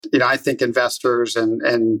I think investors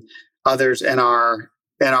and others in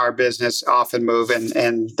our business often move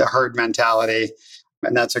in the herd mentality,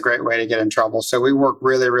 and that's a great way to get in trouble. So we work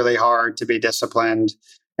really, really hard to be disciplined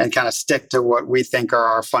and kind of stick to what we think are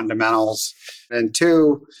our fundamentals. And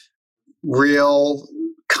two, real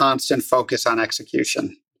constant focus on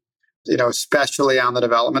execution. Especially on the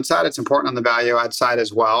development side. It's important on the value add side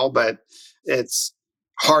as well, but it's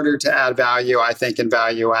harder to add value, I think, in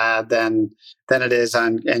value add than it is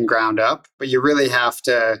in ground up. But you really have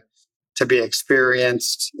to be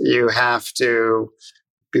experienced. You have to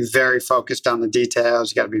be very focused on the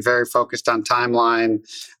details. You got to be very focused on timeline.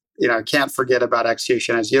 Can't forget about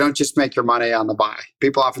execution. As you don't just make your money on the buy.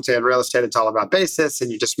 People often say in real estate, it's all about basis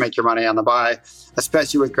and you just make your money on the buy.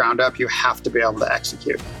 Especially with ground up, you have to be able to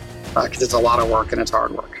execute because it's a lot of work and it's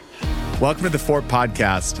hard work. Welcome to the Fort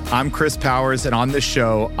Podcast. I'm Chris Powers, and on this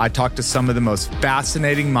show, I talk to some of the most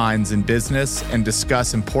fascinating minds in business and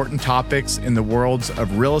discuss important topics in the worlds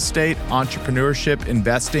of real estate, entrepreneurship,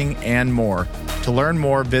 investing, and more. To learn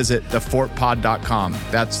more, visit thefortpod.com.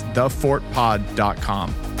 That's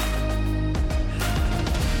thefortpod.com.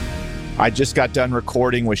 I just got done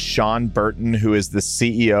recording with Sean Burton, who is the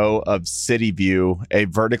CEO of Cityview, a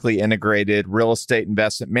vertically integrated real estate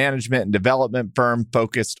investment management and development firm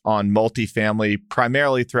focused on multifamily,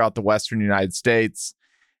 primarily throughout the Western United States.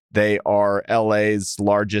 They are LA's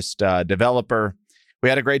largest developer. We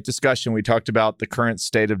had a great discussion. We talked about the current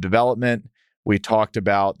state of development. We talked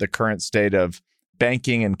about the current state of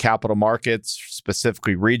banking and capital markets,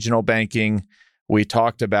 specifically regional banking. We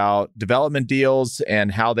talked about development deals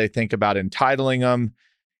and how they think about entitling them,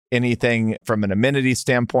 anything from an amenity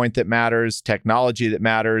standpoint that matters, technology that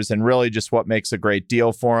matters, and really just what makes a great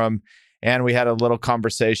deal for them. And we had a little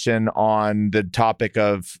conversation on the topic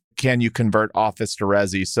of, can you convert office to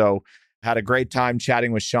resi? So had a great time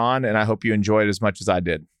chatting with Sean, and I hope you enjoyed as much as I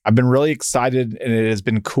did. I've been really excited, and it has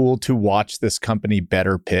been cool to watch this company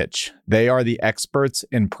Better Pitch. They are the experts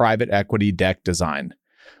in private equity deck design.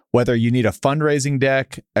 Whether you need a fundraising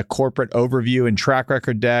deck, a corporate overview and track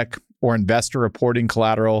record deck, or investor reporting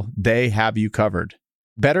collateral, they have you covered.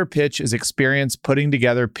 Better Pitch is experienced putting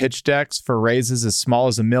together pitch decks for raises as small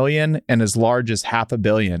as $1 million and as large as $500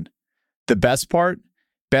 million. The best part?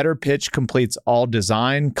 Better Pitch completes all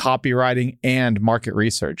design, copywriting, and market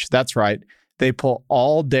research. That's right. They pull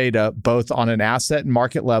all data both on an asset and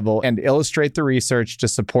market level and illustrate the research to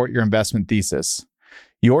support your investment thesis.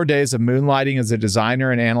 Your days of moonlighting as a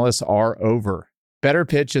designer and analyst are over. Better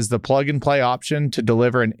Pitch is the plug-and-play option to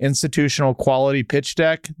deliver an institutional quality pitch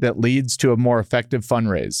deck that leads to a more effective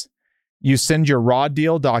fundraise. You send your raw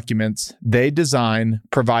deal documents, they design,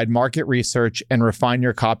 provide market research, and refine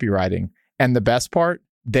your copywriting. And the best part?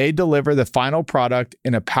 They deliver the final product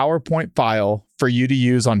in a PowerPoint file for you to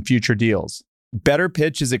use on future deals. Better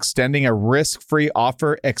Pitch is extending a risk-free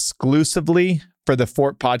offer exclusively for the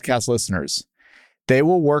Fort Podcast listeners. They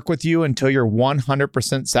will work with you until you're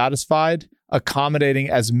 100% satisfied,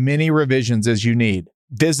 accommodating as many revisions as you need.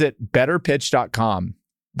 Visit betterpitch.com.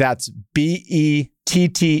 That's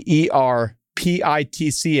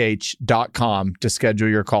betterpitch.com to schedule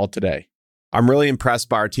your call today. I'm really impressed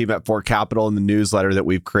by our team at Fort Capital and the newsletter that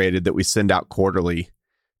we've created that we send out quarterly.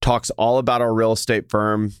 Talks all about our real estate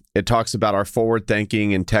firm. It talks about our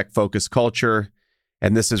forward-thinking and tech-focused culture.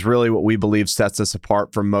 And this is really what we believe sets us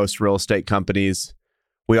apart from most real estate companies.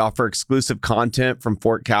 We offer exclusive content from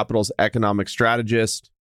Fort Capital's economic strategist,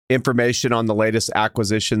 information on the latest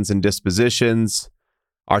acquisitions and dispositions,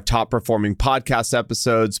 our top performing podcast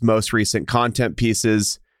episodes, most recent content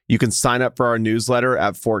pieces. You can sign up for our newsletter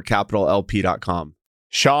at fortcapitallp.com.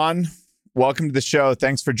 Sean, welcome to the show.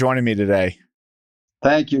 Thanks for joining me today.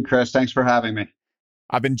 Thank you, Chris. Thanks for having me.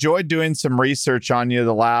 I've enjoyed doing some research on you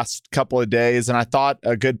the last couple of days, and I thought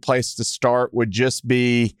a good place to start would just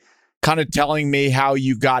be kind of telling me how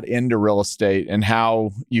you got into real estate and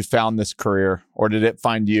how you found this career, or did it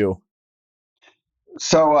find you?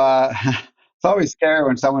 So it's always scary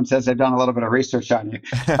when someone says they've done a little bit of research on you.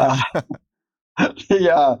 A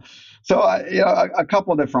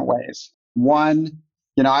couple of different ways. One,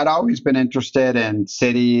 I'd always been interested in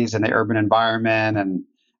cities and the urban environment, and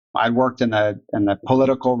I worked in the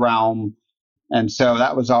political realm, and so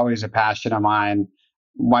that was always a passion of mine.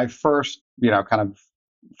 My first,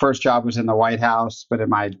 first job was in the White House, but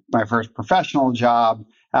my first professional job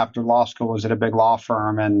after law school was at a big law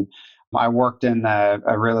firm, and I worked in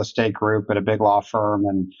a real estate group at a big law firm,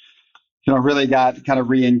 and really got kind of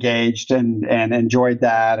re-engaged and enjoyed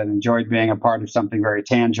that, and enjoyed being a part of something very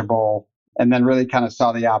tangible, and then really kind of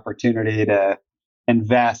saw the opportunity to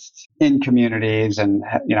invest in communities and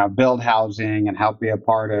build housing and help be a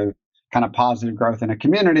part of kind of positive growth in a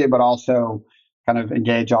community, but also kind of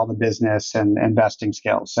engage all the business and investing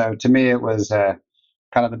skills. So to me, it was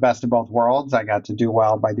kind of the best of both worlds. I got to do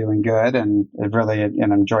well by doing good, and it really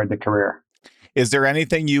and enjoyed the career. Is there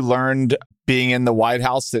anything you learned being in the White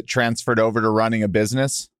House that transferred over to running a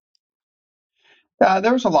business?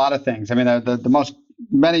 There was a lot of things. I mean, the most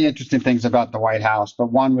many interesting things about the White House,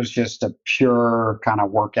 but one was just a pure kind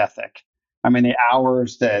of work ethic. I mean, the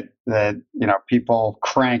hours that people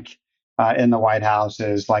crank in the White House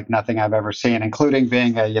is like nothing I've ever seen, including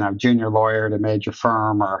being a junior lawyer at a major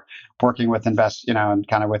firm or working with and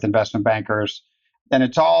kind of with investment bankers, and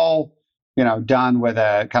it's all done with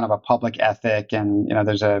a kind of a public ethic, and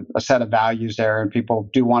there's a set of values there, and people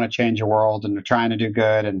do want to change the world, and they're trying to do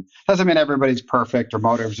good, and doesn't mean everybody's perfect or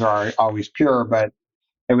motives are always pure, but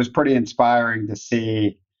it was pretty inspiring to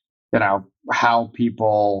see, how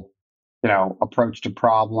people, approached a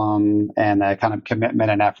problem and the kind of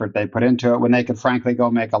commitment and effort they put into it when they could frankly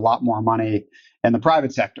go make a lot more money in the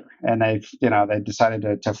private sector. And they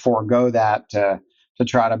decided to forego that to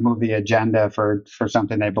try to move the agenda for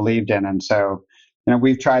something they believed in. And so,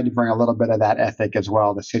 we've tried to bring a little bit of that ethic as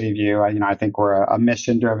well to Cityview. I think we're a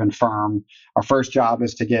mission-driven firm. Our first job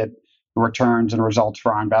is to get returns and results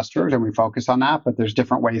for our investors, and we focus on that. But there's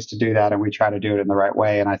different ways to do that, and we try to do it in the right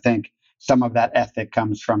way. And I think some of that ethic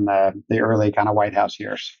comes from the early kind of White House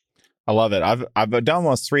years. I love it. I've done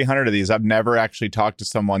almost 300 of these. I've never actually talked to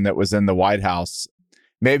someone that was in the White House.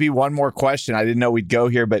 Maybe one more question. I didn't know we'd go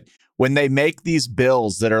here, but when they make these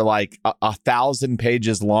bills that are like 1,000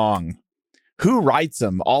 pages long, who writes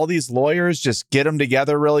them? All these lawyers just get them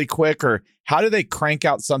together really quick, or how do they crank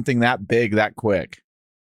out something that big that quick?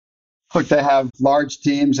 Look, they have large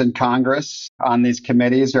teams in Congress on these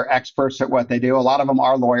committees. They're experts at what they do. A lot of them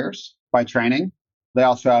are lawyers by training. They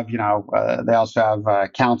also have,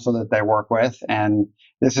 counsel that they work with, and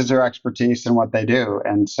this is their expertise in what they do.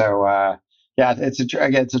 And so, yeah, it's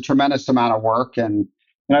a tremendous amount of work. And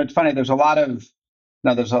it's funny. There's a lot of,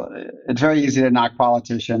 it's very easy to knock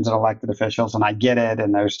politicians and elected officials, and I get it.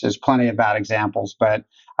 And there's plenty of bad examples, but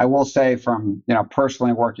I will say from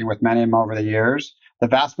personally working with many of them over the years, the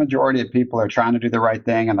vast majority of people are trying to do the right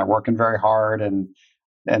thing, and they're working very hard, and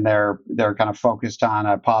they're kind of focused on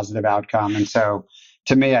a positive outcome. And so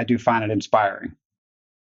to me, I do find it inspiring.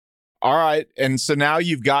 All right. And so now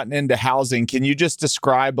you've gotten into housing. Can you just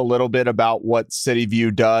describe a little bit about what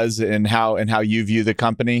Cityview does and how you view the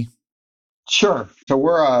company? Sure. So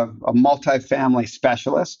we're a multifamily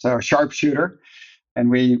specialist, a sharpshooter, and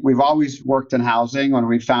we've always worked in housing. When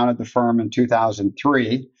we founded the firm in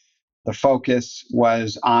 2003, the focus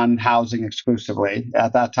was on housing exclusively.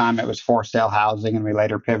 At that time, it was for sale housing, and we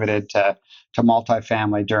later pivoted to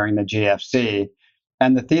multifamily during the GFC.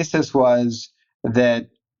 And the thesis was that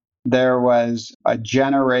there was a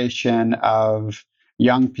generation of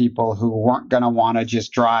young people who weren't going to want to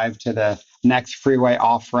just drive to the next freeway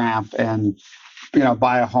off ramp and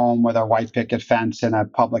buy a home with a white picket fence in a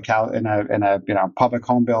public house in a public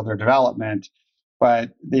home builder development.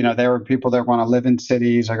 But there were people that want to live in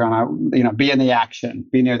cities, are going to be in the action,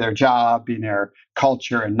 be near their job, be near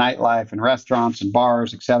culture and nightlife and restaurants and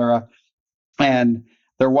bars, etc. And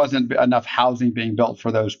there wasn't enough housing being built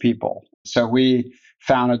for those people. So we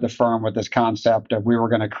founded the firm with this concept of we were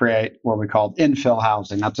going to create what we called infill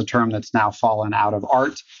housing. That's a term that's now fallen out of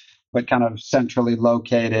art, but kind of centrally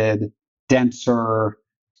located, denser,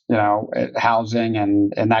 housing,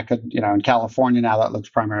 and that could, in California now that looks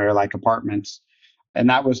primarily like apartments, and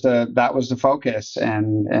that was the focus,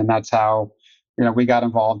 and that's how we got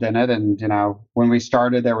involved in it. And when we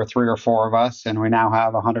started, there were 3 or 4 of us, and we now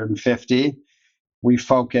have 150. We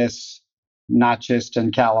focus not just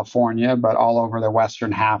in California, but all over the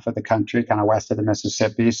western half of the country, kind of west of the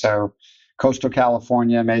Mississippi. So coastal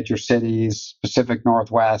California, major cities, Pacific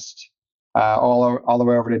Northwest, all the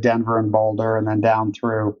way over to Denver and Boulder, and then down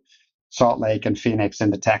through Salt Lake and Phoenix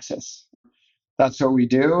into Texas. That's what we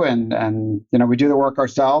do, and we do the work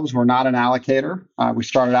ourselves. We're not an allocator. We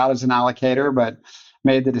started out as an allocator, but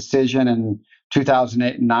made the decision in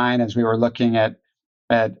 2008 and 9 as we were looking at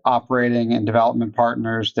operating and development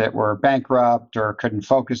partners that were bankrupt or couldn't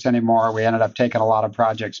focus anymore. We ended up taking a lot of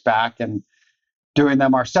projects back and doing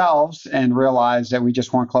them ourselves, and realized that we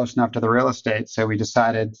just weren't close enough to the real estate. So we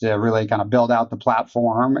decided to really kind of build out the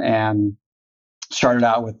platform, and started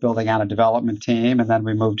out with building out a development team, and then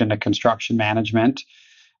we moved into construction management,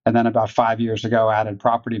 and then about 5 years ago added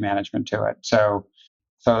property management to it. So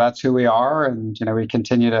that's who we are, and we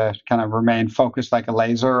continue to kind of remain focused like a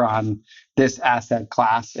laser on this asset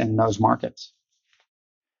class in those markets.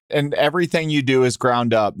 And everything you do is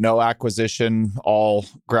ground up, no acquisition, all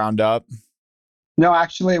ground up? No,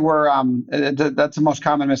 actually, that's the most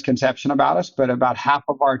common misconception about us, but about half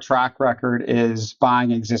of our track record is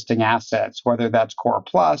buying existing assets, whether that's core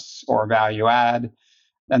plus or value add,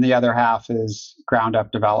 and the other half is ground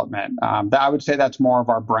up development. I would say that's more of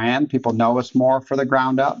our brand. People know us more for the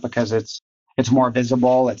ground up because it's more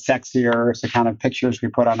visible, it's sexier, it's the kind of pictures we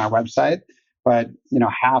put on our website. But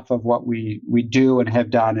half of what we do and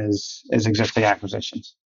have done is existing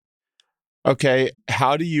acquisitions. Okay.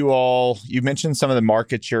 How do you mentioned some of the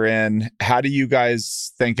markets you're in. How do you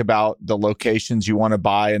guys think about the locations you want to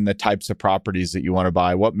buy and the types of properties that you want to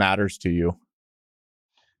buy? What matters to you?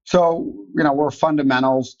 So, we're a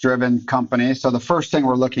fundamentals driven company. So the first thing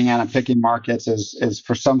we're looking at and picking markets is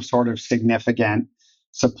for some sort of significant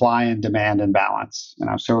supply and demand imbalance.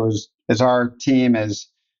 So as our team is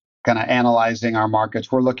kind of analyzing our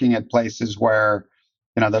markets, we're looking at places where,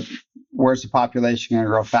 where's the population going to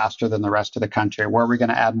grow faster than the rest of the country? Where are we going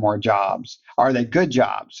to add more jobs? Are they good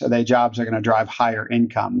jobs? Are they jobs that are going to drive higher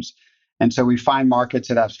incomes? And so we find markets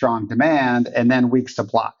that have strong demand and then weak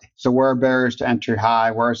supply. So where are barriers to entry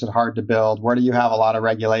high? Where is it hard to build? Where do you have a lot of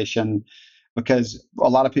regulation? Because a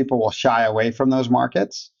lot of people will shy away from those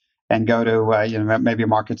markets and go to maybe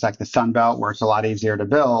markets like the Sun Belt where it's a lot easier to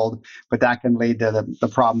build, but that can lead to the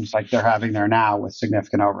problems like they're having there now with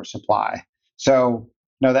significant oversupply. So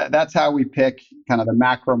that's how we pick kind of the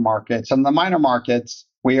macro markets. And the minor markets,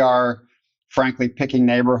 we are frankly picking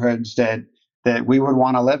neighborhoods that we would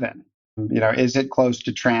want to live in. Is it close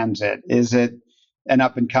to transit? Is it an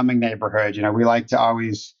up and coming neighborhood? We like to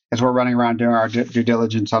always, as we're running around doing our due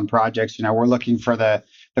diligence on projects, we're looking for the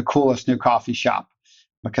coolest new coffee shop,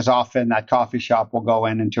 because often that coffee shop will go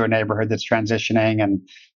into a neighborhood that's transitioning,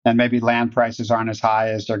 and maybe land prices aren't as high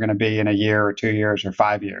as they're going to be in a year or 2 years or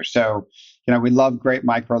 5 years. So, we love great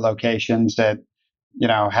micro locations that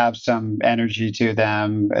have some energy to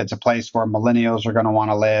them. It's a place where millennials are going to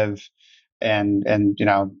want to live, and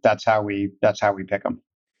that's how we pick them.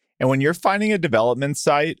 And when you're finding a development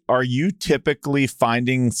site, are you typically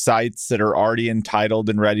finding sites that are already entitled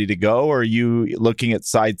and ready to go? Or are you looking at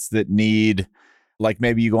sites that need, like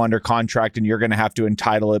maybe you go under contract and you're going to have to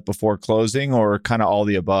entitle it before closing, or kind of all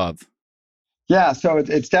the above? Yeah, so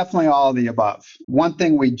it's definitely all of the above. One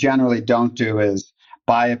thing we generally don't do is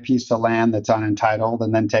buy a piece of land that's unentitled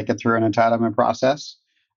and then take it through an entitlement process.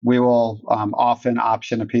 We will often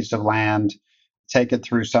option a piece of land, take it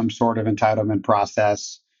through some sort of entitlement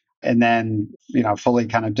process, and then fully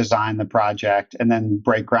kind of design the project and then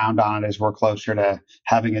break ground on it as we're closer to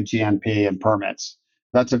having a GNP and permits.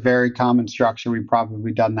 That's a very common structure. We've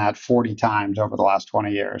probably done that 40 times over the last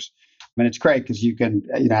 20 years. I mean, it's great because you can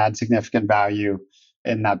add significant value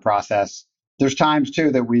in that process. There's times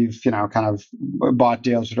too that we've kind of bought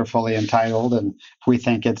deals that are fully entitled, and if we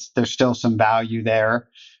think there's still some value there,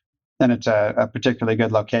 then it's a particularly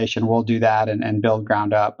good location. We'll do that and build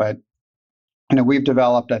ground up. But we've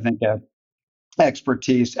developed, I think, a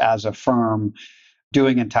expertise as a firm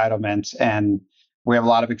doing entitlements, and we have a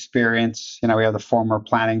lot of experience. We have the former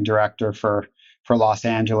planning director for Los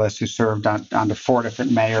Angeles who served under 4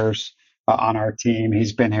 different mayors on our team.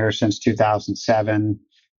 He's been here since 2007.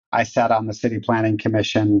 I sat on the city planning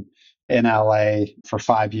commission in LA for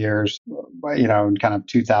 5 years, in kind of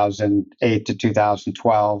 2008 to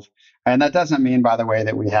 2012. And that doesn't mean, by the way,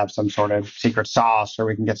 that we have some sort of secret sauce or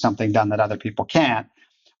we can get something done that other people can't.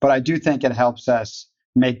 But I do think it helps us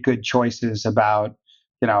make good choices about,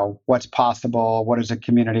 what's possible, what does a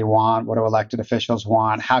community want, what do elected officials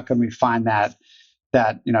want, how can we find that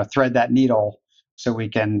thread that needle so we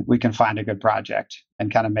can find a good project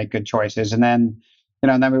and kind of make good choices. And then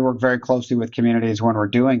we work very closely with communities when we're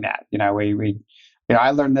doing that.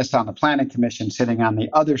 I learned this on the planning commission, sitting on the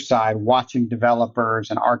other side, watching developers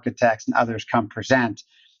and architects and others come present.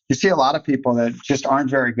 You see a lot of people that just aren't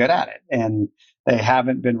very good at it, and they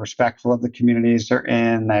haven't been respectful of the communities they're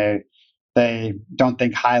in. They don't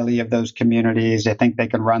think highly of those communities. They think they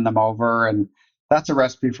can run them over, and that's a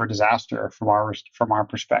recipe for disaster from our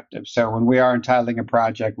perspective. So when we are entitling a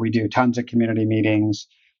project, we do tons of community meetings.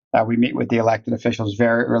 We meet with the elected officials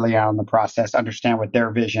very early on in the process, understand what their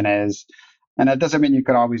vision is. And that doesn't mean you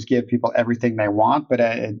can always give people everything they want, but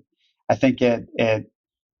I think it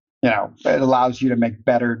allows you to make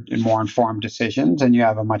better and more informed decisions, and you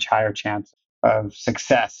have a much higher chance of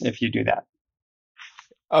success if you do that.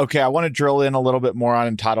 Okay, I want to drill in a little bit more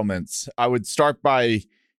on entitlements. I would start by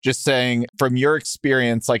just saying, from your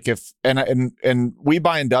experience, like if and we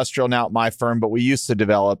buy industrial now at my firm, but we used to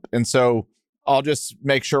develop, and so I'll just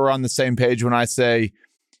make sure we're on the same page when I say,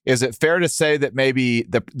 is it fair to say that maybe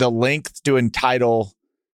the length to entitle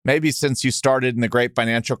Maybe since you started in the great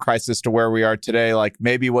financial crisis to where we are today, like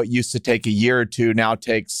maybe what used to take a year or two now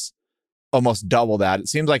takes almost double that. It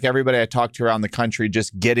seems like everybody I talk to around the country,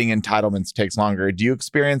 just getting entitlements takes longer. Do you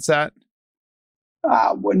experience that?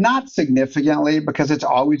 Well, not significantly because it's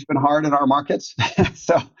always been hard in our markets.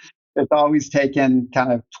 So it's always taken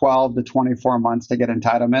kind of 12 to 24 months to get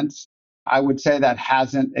entitlements. I would say that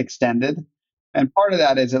hasn't extended. And part of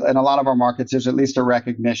that is in a lot of our markets, there's at least a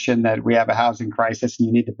recognition that we have a housing crisis and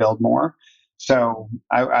you need to build more. So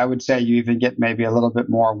I would say you even get maybe a little bit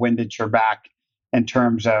more wind at your back in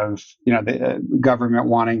terms of the government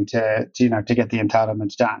wanting to get the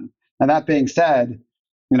entitlements done. Now that being said,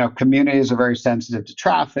 communities are very sensitive to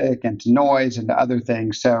traffic and to noise and to other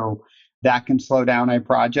things. So that can slow down a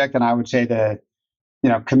project. And I would say the,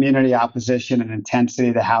 community opposition and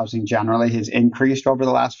intensity to housing generally has increased over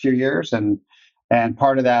the last few years. And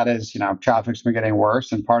part of that is, traffic's been getting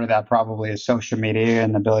worse. And part of that probably is social media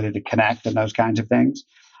and the ability to connect and those kinds of things.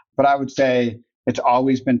 But I would say it's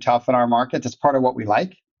always been tough in our markets. It's part of what we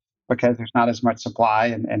like because there's not as much supply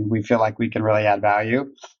and we feel like we can really add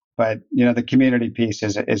value. But the community piece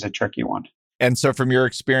is a tricky one. And so from your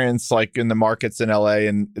experience, like in the markets in LA,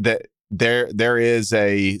 and that there is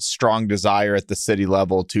a strong desire at the city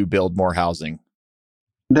level to build more housing.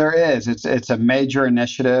 There is. It's a major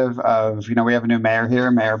initiative of, we have a new mayor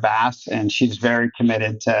here, Mayor Bass, and she's very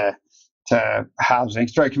committed to housing.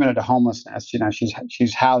 She's very committed to homelessness.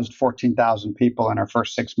 She's housed 14,000 people in her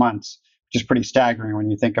first 6 months, which is pretty staggering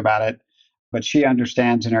when you think about it. But she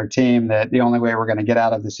understands in her team that the only way we're going to get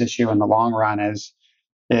out of this issue in the long run is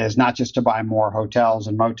not just to buy more hotels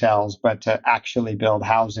and motels, but to actually build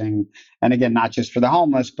housing. And again, not just for the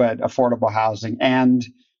homeless, but affordable housing and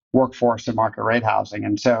workforce and market rate housing.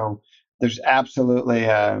 And so there's absolutely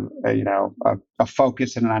a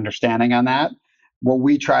focus and an understanding on that. What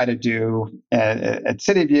we try to do at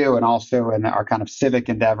Cityview and also in our kind of civic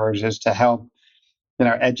endeavors is to help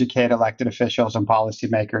educate elected officials and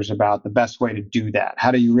policymakers about the best way to do that.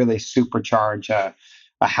 How do you really supercharge a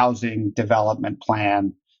housing development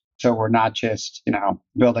plan? So we're not just,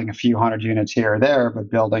 building a few hundred units here or there,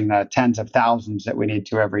 but building the tens of thousands that we need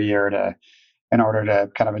to every year in order to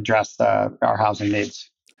kind of address our housing needs.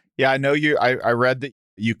 Yeah, I know you. I read that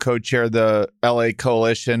you co-chair the LA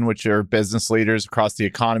Coalition, which are business leaders across the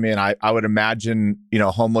economy. And I would imagine,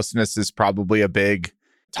 homelessness is probably a big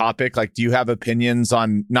topic. Like, do you have opinions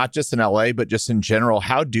on not just in LA, but just in general?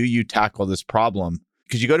 How do you tackle this problem?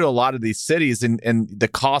 Because you go to a lot of these cities and the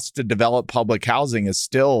cost to develop public housing is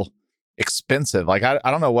still expensive. Like, I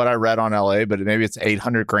don't know what I read on LA, but maybe it's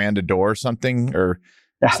 800 grand a door or something, or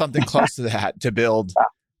something close to that to build.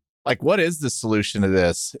 Like, what is the solution to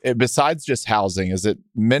this besides just housing? Is it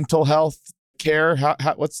mental health care?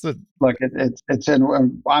 What's the look?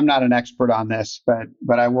 I'm not an expert on this,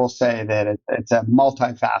 but I will say that it's a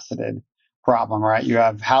multifaceted problem, right? You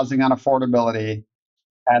have housing unaffordability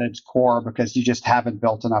at its core because you just haven't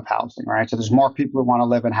built enough housing, right? So there's more people who want to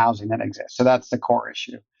live in housing than exists. So that's the core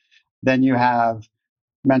issue. Then you have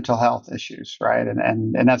mental health issues, right?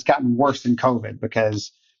 And that's gotten worse in COVID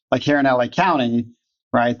because, like here in LA County,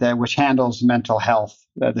 right, which handles mental health,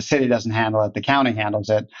 the city doesn't handle it, the county handles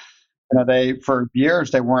it. They for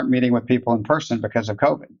years they weren't meeting with people in person because of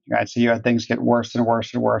COVID, right? So you had things get worse and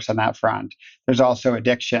worse and worse on that front. There's also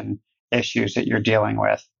addiction issues that you're dealing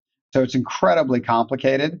with. So it's incredibly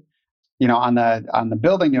complicated. On the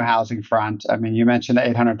building new housing front, I mean, you mentioned the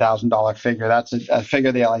 $800,000 figure. That's a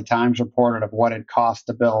figure the LA Times reported of what it costs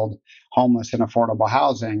to build homeless and affordable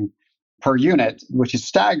housing per unit, which is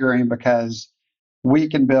staggering because we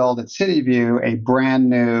can build at Cityview a brand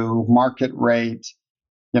new market rate,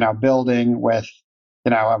 building with,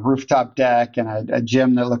 a rooftop deck and a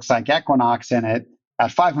gym that looks like Equinox in it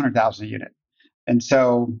at 500,000 a unit. And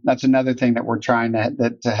so that's another thing that we're trying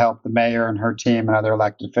to help the mayor and her team and other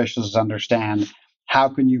elected officials understand. How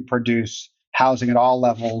can you produce housing at all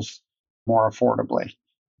levels more affordably?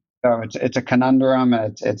 So it's a conundrum.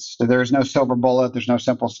 And there's no silver bullet. There's no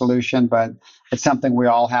simple solution, but it's something we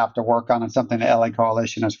all have to work on. And something the LA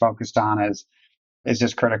Coalition is focused on is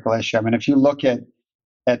this critical issue. I mean, if you look at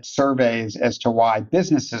surveys as to why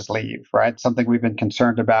businesses leave, right? Something we've been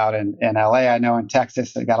concerned about in LA. I know in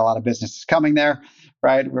Texas, they got a lot of businesses coming there,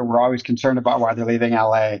 right? We're always concerned about why they're leaving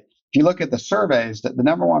LA. If you look at the surveys, the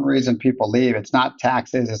number one reason people leave, it's not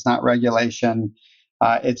taxes, it's not regulation.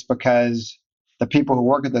 It's because the people who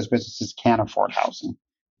work at those businesses can't afford housing.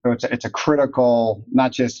 So it's a critical,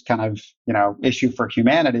 not just kind of, issue for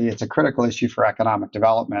humanity, it's a critical issue for economic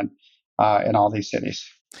development in all these cities.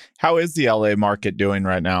 How is the LA market doing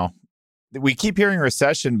right now? We keep hearing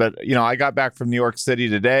recession, but I got back from New York City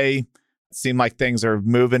today. Seem like things are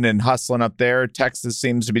moving and hustling up there. Texas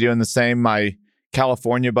seems to be doing the same. My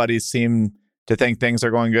California buddies seem to think things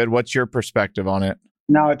are going good. What's your perspective on it?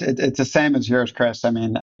 No, it's the same as yours, Chris. I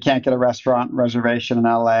mean, you can't get a restaurant reservation in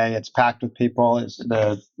LA. It's packed with people.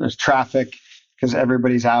 There's traffic because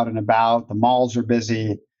everybody's out and about. The malls are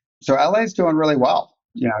busy. So LA is doing really well,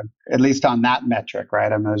 at least on that metric,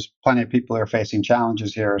 right? I mean, there's plenty of people who are facing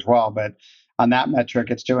challenges here as well, but on that metric,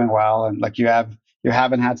 it's doing well. And like you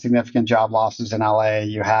haven't had significant job losses in LA.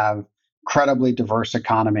 You have incredibly diverse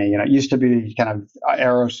economy. It used to be kind of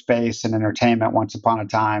aerospace and entertainment once upon a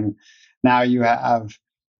time. Now you have a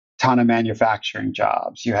ton of manufacturing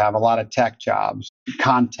jobs. You have a lot of tech jobs,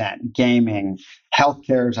 content, gaming,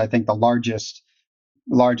 healthcare is, I think, the largest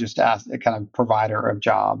kind of provider of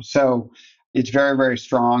jobs. So it's very, very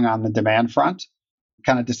strong on the demand front.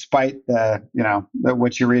 Kind of despite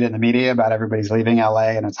what you read in the media about everybody's leaving LA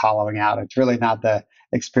and it's hollowing out. It's really not the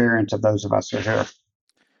experience of those of us who are here.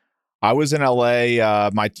 I was in LA.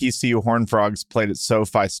 My TCU Horned Frogs played at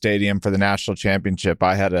SoFi Stadium for the national championship.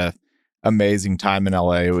 I had a amazing time in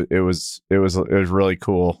LA. It was really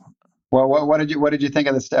cool. Well, what did you think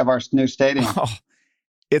of our new stadium? Oh,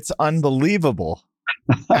 it's unbelievable.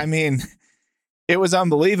 I mean, it was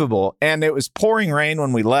unbelievable, and it was pouring rain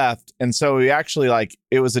when we left, and so we actually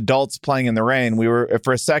it was adults playing in the rain. We were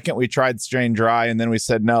for a second we tried staying dry, and then we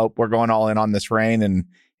said nope, we're going all in on this rain, and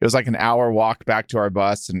it was like an hour walk back to our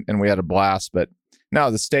bus, and we had a blast. But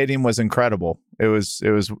no, the stadium was incredible. It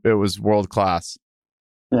was world class.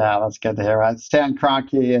 Yeah, that's good to hear. Stan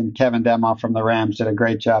Kroenke and Kevin Demoff from the Rams did a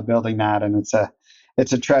great job building that, and it's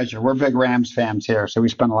a treasure. We're big Rams fans here, so we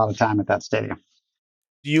spend a lot of time at that stadium.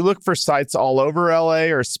 Do you look for sites all over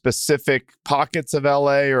LA or specific pockets of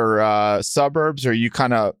LA or suburbs, or are you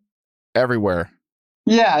kind of everywhere?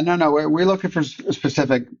 Yeah, no, we're looking for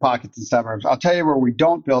specific pockets and suburbs. I'll tell you where we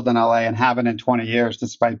don't build in LA and haven't in 20 years,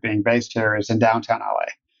 despite being based here, is in downtown LA.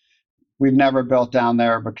 We've never built down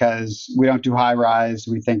there because we don't do high rise.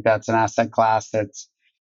 We think that's an asset class that's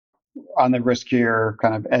on the riskier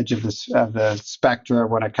kind of edge of the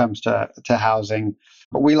spectrum when it comes to housing.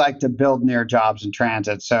 But we like to build near jobs and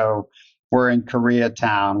transit. So we're in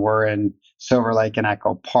Koreatown, we're in Silver Lake and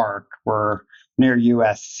Echo Park, we're near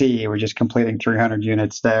USC. We're just completing 300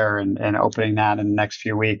 units there and opening that in the next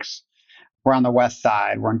few weeks. We're on the west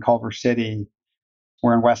side. We're in Culver City.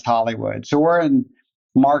 We're in West Hollywood. So we're in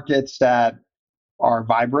markets that are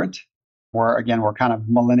vibrant, where, again, we're kind of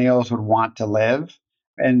millennials would want to live.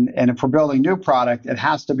 And if we're building new product, it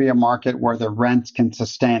has to be a market where the rents can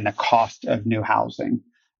sustain the cost of new housing,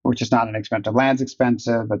 which is not inexpensive. Land's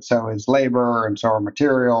expensive, but so is labor and so are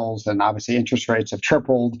materials. And obviously interest rates have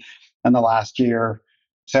tripled in the last year.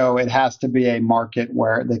 So it has to be a market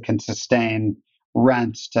where they can sustain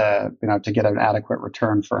rents to get an adequate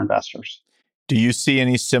return for investors. Do you see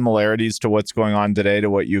any similarities to what's going on today to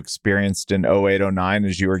what you experienced in 08, 09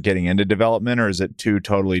 as you were getting into development, or is it two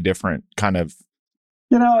totally different kind of?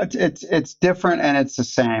 It's different and it's the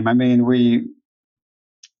same. I mean,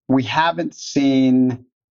 we haven't seen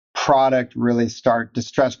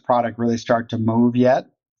distressed product really start to move yet.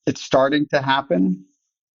 It's starting to happen.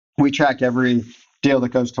 We track every deal that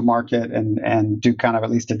goes to market and do kind of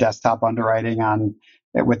at least a desktop underwriting on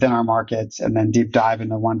it within our markets, and then deep dive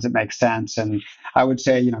into the ones that make sense. And I would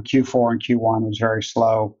say, Q4 and Q1 was very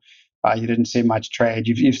slow. You didn't see much trade.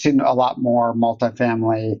 You've seen a lot more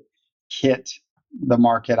multifamily hit the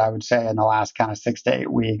market, I would say, in the last kind of 6 to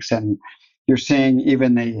 8 weeks. And you're seeing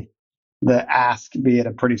even the ask be at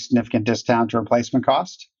a pretty significant discount to replacement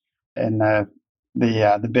cost. And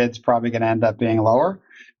the bid's probably going to end up being lower.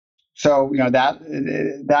 So,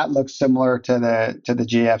 that looks similar to the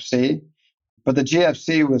GFC. But the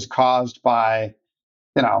GFC was caused by,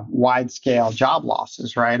 wide scale job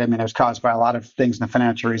losses, right? I mean, it was caused by a lot of things in the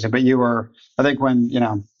financial reason. But I think when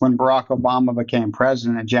Barack Obama became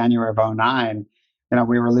president in January of 2009,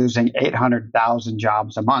 we were losing 800,000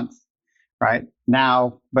 jobs a month, right?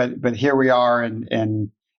 Now, but here we are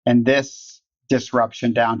in this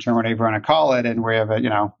disruption, downturn, whatever you want to call it, and we have a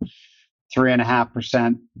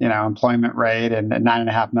 3.5% employment rate and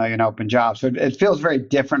 9.5 million open jobs. So it feels very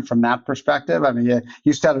different from that perspective. I mean,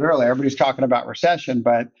 you said it earlier. Everybody's talking about recession,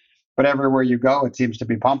 but everywhere you go, it seems to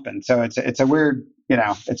be pumping. So it's a weird,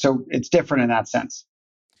 it's different in that sense.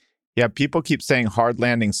 Yeah, people keep saying hard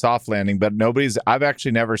landing, soft landing, but I've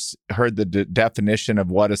actually never heard the definition of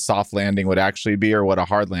what a soft landing would actually be or what a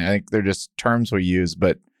hard landing. I think they're just terms we use,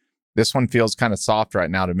 but this one feels kind of soft right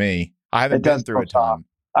now to me. I haven't been through a time.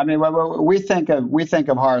 I mean, we think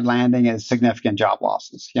of hard landing as significant job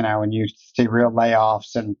losses. When you see real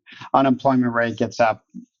layoffs and unemployment rate gets up,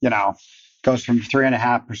 goes from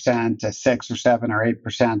 3.5% to 6 or 7 or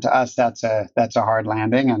 8%. To us, that's a hard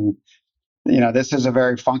landing. And this is a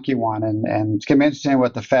very funky one, and it's going to be interesting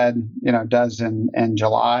what the Fed does in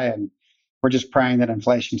July. And we're just praying that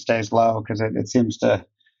inflation stays low, because it seems to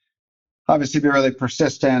obviously be really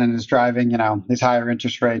persistent and is driving these higher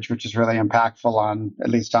interest rates, which is really impactful on, at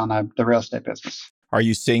least on the real estate business. Are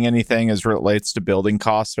you seeing anything as relates to building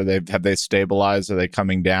costs? Have they stabilized? Are they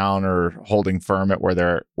coming down or holding firm at where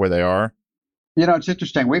they are? It's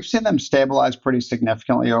interesting. We've seen them stabilize pretty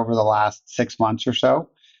significantly over the last 6 months or so.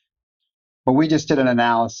 But we just did an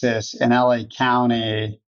analysis in LA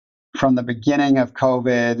County from the beginning of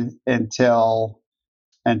COVID until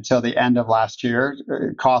the end of last year.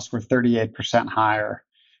 Costs were 38% higher,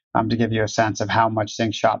 to give you a sense of how much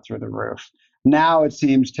things shot through the roof. Now it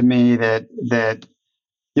seems to me that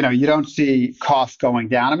you don't see costs going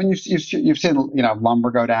down. I mean, you've seen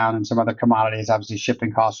lumber go down and some other commodities. Obviously,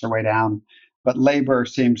 shipping costs are way down, but labor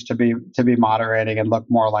seems to be moderating and look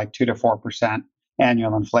more like 2 to 4%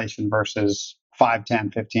 annual inflation versus 5,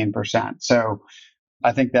 10, 15%. So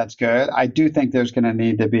I think that's good. I do think there's going to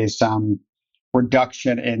need to be some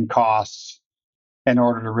reduction in costs in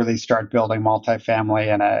order to really start building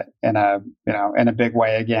multifamily in a big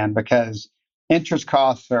way again, because interest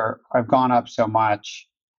costs have gone up so much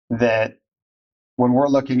that when we're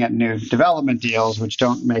looking at new development deals, which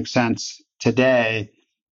don't make sense today,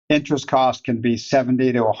 interest costs can be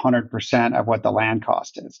 70 to 100% of what the land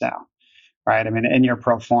cost is now, right? I mean, in your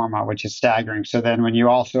pro forma, which is staggering. So then when you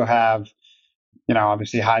also have,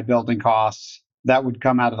 obviously high building costs, that would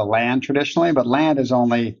come out of the land traditionally, but land is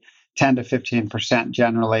only 10 to 15%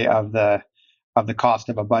 generally of the cost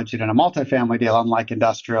of a budget in a multifamily deal, unlike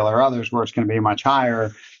industrial or others where it's going to be much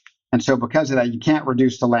higher. And so because of that, you can't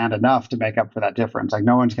reduce the land enough to make up for that difference. Like,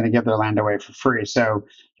 no one's going to give their land away for free. So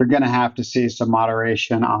you're going to have to see some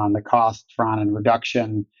moderation on the cost front and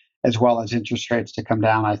reduction, as well as interest rates to come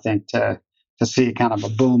down, I think, to see kind of a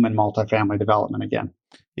boom in multifamily development again.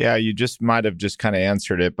 Yeah, you just might have just kind of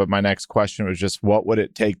answered it. But my next question was just, what would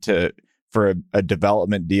it take for a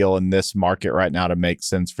development deal in this market right now to make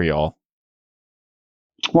sense for y'all?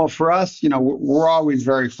 Well, for us, we're always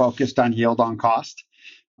very focused on yield on cost,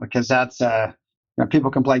 because that's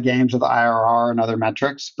people can play games with IRR and other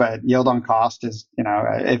metrics, but yield on cost is,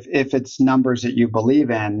 if it's numbers that you believe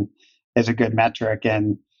in, is a good metric.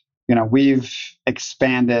 And we've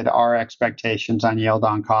expanded our expectations on yield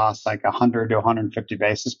on cost like 100 to 150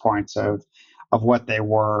 basis points of what they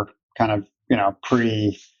were kind of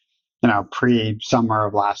pre summer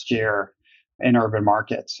of last year in urban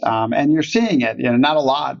markets. And you're seeing it, not a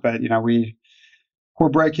lot, but we're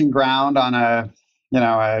breaking ground on a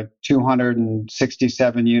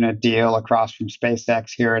 267 unit deal across from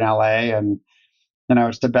SpaceX here in LA. And,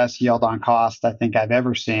 it's the best yield on cost I think I've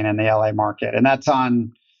ever seen in the LA market. And that's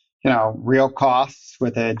on, real costs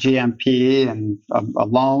with a GMP and a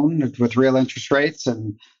loan with real interest rates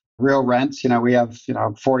and real rents. We have,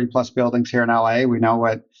 40 plus buildings here in LA. We know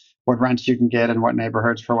what rents you can get and what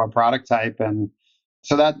neighborhoods for what product type. And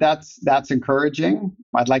so that's encouraging.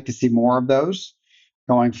 I'd like to see more of those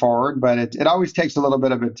going forward, but it always takes a little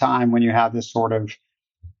bit of a time when you have this sort of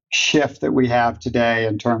shift that we have today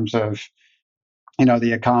in terms of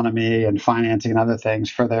the economy and financing and other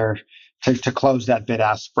things to close that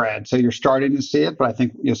bid-ask spread. So you're starting to see it, but I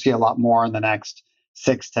think you'll see a lot more in the next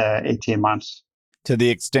 6 to 18 months. To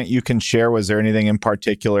the extent you can share, was there anything in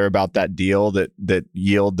particular about that deal that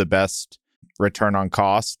yield the best return on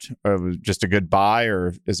cost? Or was it just a good buy,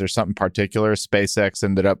 or is there something particular? SpaceX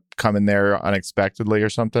ended up coming there unexpectedly or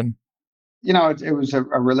something? It was a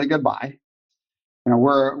really good buy.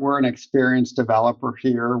 We're an experienced developer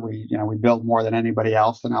here. We build more than anybody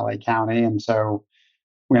else in LA County, and so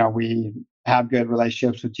we have good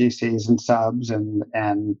relationships with GCs and subs,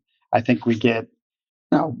 and I think we get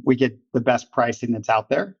the best pricing that's out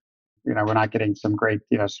there. We're not getting some great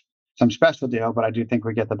some special deal, but I do think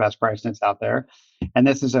we get the best pricing that's out there. And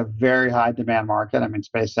this is a very high demand market. I mean,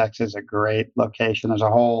 SpaceX is a great location. There's a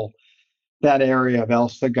whole that area of El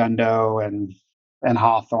Segundo and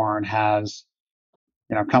Hawthorne has.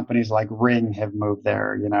 Companies like Ring have moved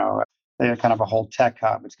there. They have kind of a whole tech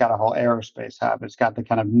hub. It's got a whole aerospace hub. It's got the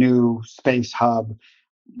kind of new space hub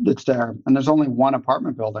that's there. And there's only one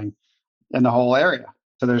apartment building in the whole area.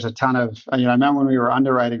 So there's a ton of, I remember when we were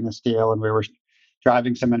underwriting this deal and we were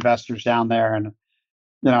driving some investors down there, and,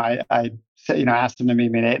 I said, asked them to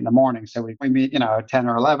meet me at 8 a.m. So we meet, at 10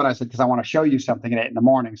 or 11. I said, because I want to show you something at 8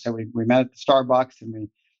 a.m. So we met at the Starbucks and we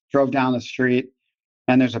drove down the street.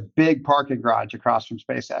 And there's a big parking garage across from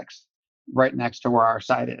SpaceX right next to where our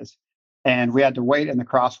site is. And we had to wait in the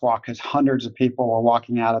crosswalk because hundreds of people were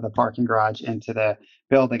walking out of the parking garage into the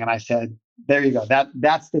building. And I said, there you go.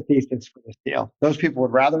 That's the thesis for this deal. Those people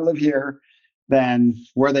would rather live here than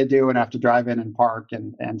where they do and have to drive in and park.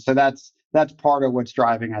 And so that's part of what's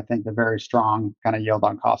driving, I think, the very strong kind of yield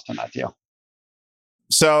on cost on that deal.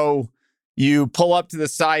 So you pull up to the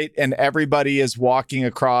site and everybody is walking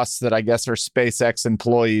across that I guess are SpaceX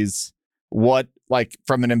employees. What, like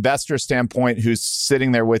from an investor standpoint, who's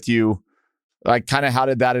sitting there with you, like kind of how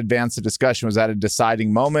did that advance the discussion? Was that a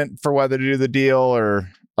deciding moment for whether to do the deal, or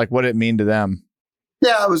like what did it mean to them?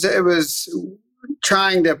 Yeah, it was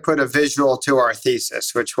trying to put a visual to our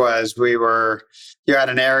thesis, which was you had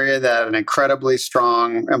an area that had an incredibly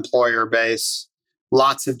strong employer base,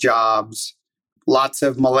 lots of jobs, lots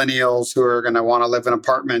of millennials who are going to want to live in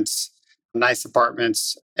apartments, nice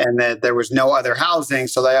apartments, and that there was no other housing.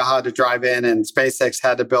 So they all had to drive in, and SpaceX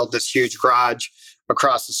had to build this huge garage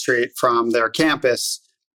across the street from their campus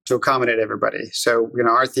to accommodate everybody. So,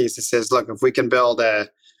 our thesis is, look, if we can build a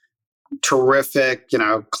terrific,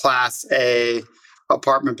 class A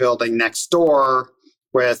apartment building next door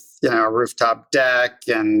with, a rooftop deck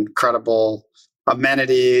and incredible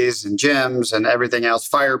amenities and gyms and everything else,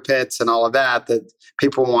 fire pits and all of that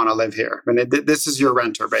people want to live here. I mean, this is your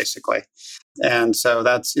renter basically. And so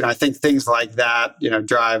that's, I think things like that,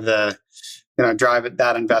 drive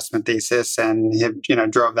that investment thesis and,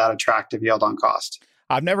 drove that attractive yield on cost.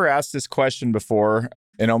 I've never asked this question before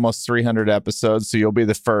in almost 300 episodes, so you'll be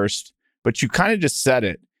the first, but you kind of just said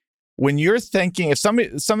it. When you're thinking, if some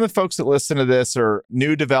of the folks that listen to this are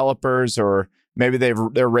new developers, or maybe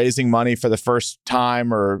they're raising money for the first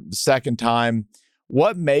time or the second time,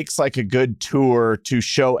 what makes like a good tour to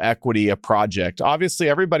show equity a project? Obviously,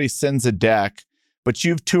 everybody sends a deck, but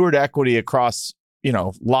you've toured equity across,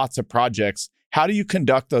 lots of projects. How do you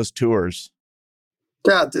conduct those tours?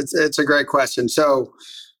 Yeah, it's a great question. So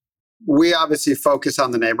we obviously focus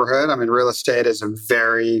on the neighborhood. I mean, real estate is a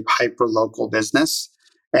very hyper-local business.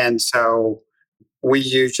 And so we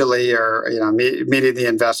usually are, meeting the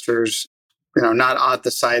investors, not at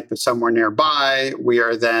the site, but somewhere nearby. We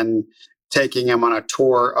are then taking them on a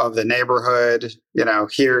tour of the neighborhood.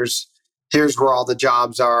 Here's where all the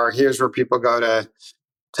jobs are. Here's where people go to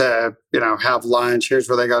have lunch. Here's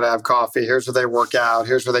where they go to have coffee. Here's where they work out.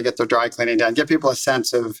 Here's where they get their dry cleaning done. Give people a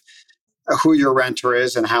sense of who your renter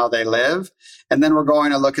is and how they live. And then we're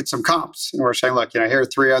going to look at some comps. And we're saying, look, here are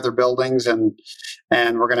 3 other buildings, and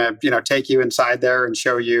we're going to, take you inside there and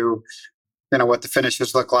show you, what the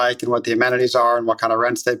finishes look like and what the amenities are and what kind of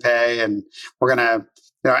rents they pay. And we're going to,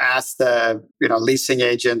 ask the, leasing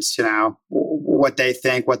agents, what they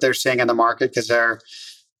think, what they're seeing in the market, because they're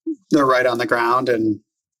right on the ground. And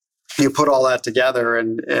you put all that together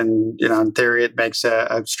and in theory, it makes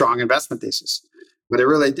a strong investment thesis. But it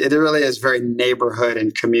really is very neighborhood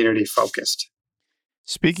and community focused.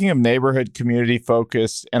 Speaking of neighborhood community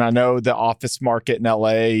focused, and I know the office market in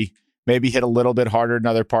LA maybe hit a little bit harder in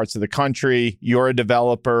other parts of the country. You're a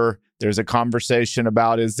developer. There's a conversation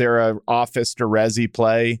about, is there an office to resi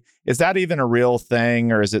play? Is that even a real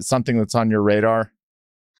thing, or is it something that's on your radar?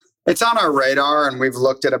 It's on our radar, and we've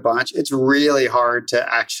looked at a bunch. It's really hard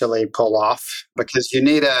to actually pull off because you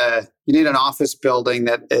need an office building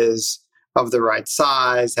that is of the right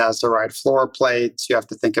size, has the right floor plates. You have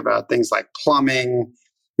to think about things like plumbing.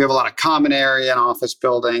 We have a lot of common area in office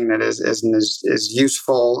building that isn't as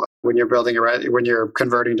useful when you're when you're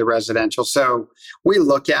converting to residential. So we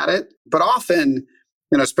look at it, but often,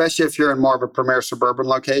 especially if you're in more of a premier suburban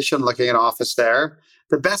location, looking at office there,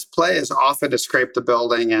 the best play is often to scrape the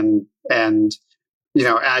building and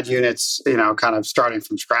add units, kind of starting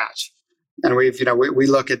from scratch. And we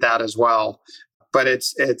look at that as well. But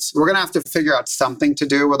we're going to have to figure out something to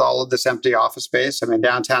do with all of this empty office space. I mean,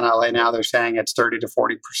 downtown LA now, they're saying it's 30 to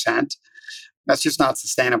 40%. That's just not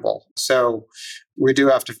sustainable. So we do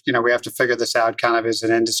have to, we have to figure this out kind of as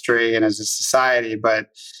an industry and as a society, but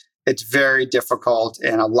it's very difficult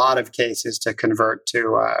in a lot of cases to convert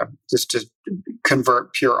to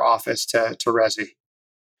convert pure office to resi.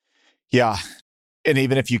 Yeah. And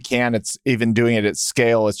even if you can, it's even doing it at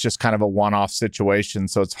scale, it's just kind of a one-off situation.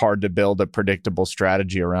 So it's hard to build a predictable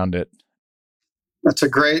strategy around it. It's a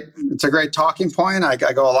great talking point. I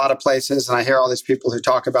go a lot of places and I hear all these people who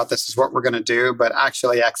talk about this is what we're going to do, but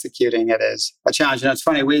actually executing it is a challenge. And it's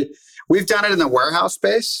funny, we've done it in the warehouse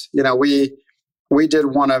space. We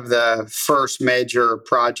did one of the first major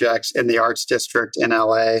projects in the Arts District in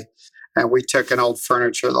LA, and we took an old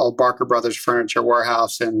Barker Brothers furniture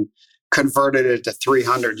warehouse and converted it to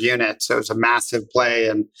 300 units. So it was a massive play.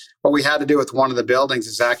 And what we had to do with one of the buildings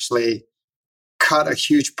is actually cut a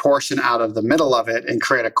huge portion out of the middle of it and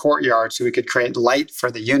create a courtyard so we could create light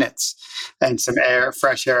for the units and some air,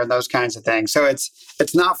 fresh air, and those kinds of things. So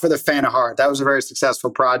it's not for the faint of heart. That was a very successful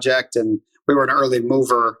project, and we were an early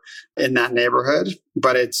mover in that neighborhood.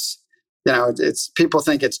 But it's people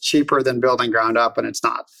think it's cheaper than building ground up, and it's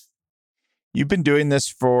not. You've been doing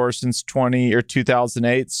this since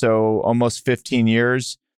 2008, so almost 15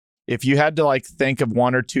 years. If you had to think of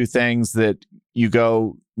one or two things that you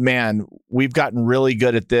go, man, we've gotten really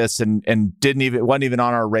good at this and wasn't even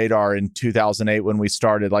on our radar in 2008 when we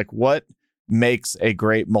started, what makes a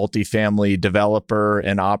great multifamily developer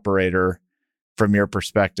and operator from your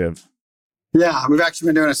perspective? Yeah, we've actually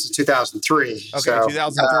been doing this since 2003. Okay, so,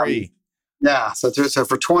 2003. Yeah, so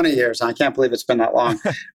for 20 years, I can't believe it's been that long.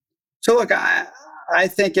 So look, I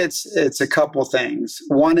think it's a couple things.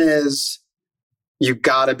 One is you've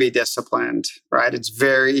got to be disciplined, right? It's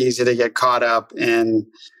very easy to get caught up in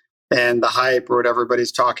the hype or what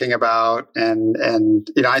everybody's talking about. And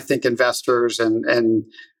I think investors and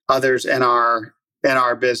others in our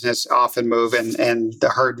business often move in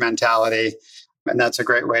the herd mentality. And that's a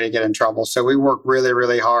great way to get in trouble. So we work really,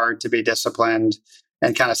 really hard to be disciplined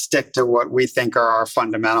and kind of stick to what we think are our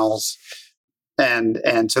fundamentals.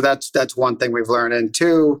 And so that's one thing we've learned. And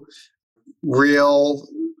two, real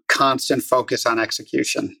constant focus on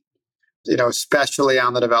execution. Especially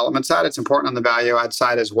on the development side. It's important on the value add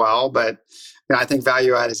side as well. But I think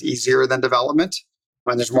value add is easier than development.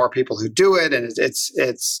 And there's more people who do it. And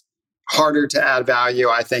it's harder to add value,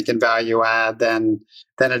 I think, in value add than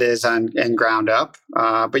it is in ground up.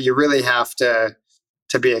 But you really have to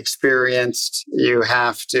be experienced. You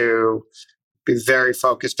have to be very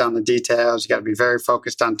focused on the details. You got to be very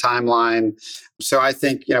focused on timeline. So I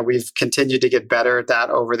think, we've continued to get better at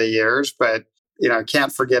that over the years, but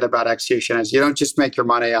can't forget about execution. As you don't just make your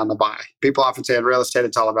money on the buy. People often say in real estate,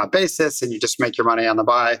 it's all about basis and you just make your money on the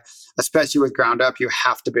buy. Especially with ground up, you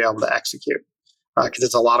have to be able to execute because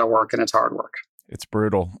it's a lot of work and it's hard work. It's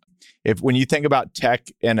brutal. When you think about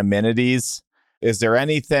tech and amenities, is there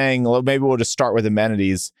anything, well, maybe we'll just start with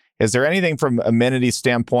amenities. Is there anything from amenities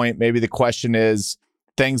standpoint? Maybe the question is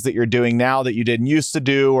things that you're doing now that you didn't used to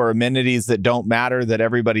do, or amenities that don't matter that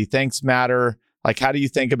everybody thinks matter. How do you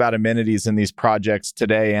think about amenities in these projects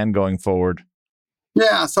today and going forward?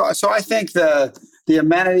 Yeah, so I think the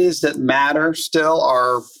amenities that matter still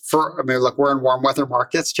are look, we're in warm weather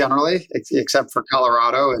markets generally, except for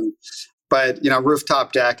Colorado, but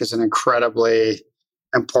rooftop deck is an incredibly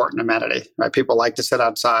important amenity, right? People like to sit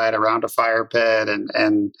outside around a fire pit,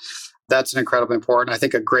 and that's an incredibly important. I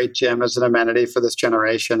think a great gym is an amenity for this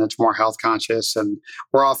generation. It's more health conscious, and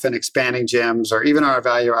we're often expanding gyms, or even our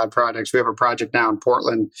value add projects. We have a project now in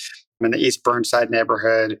Portland, in the East Burnside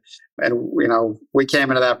neighborhood, and we came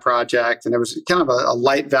into that project, and it was kind of a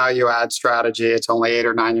light value add strategy. It's only 8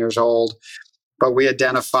 or 9 years old, but we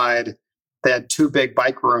identified they had 2 big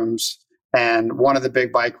bike rooms, and one of the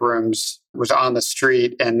big bike rooms was on the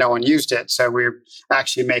street and no one used it. So we're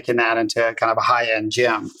actually making that into kind of a high-end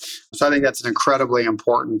gym. So I think that's an incredibly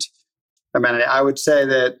important amenity. I would say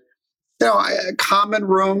that, common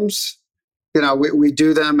rooms, we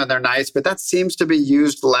do them and they're nice, but that seems to be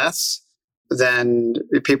used less than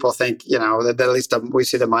people think, that at least we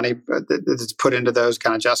see the money that's put into those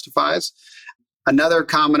kind of justifies. Another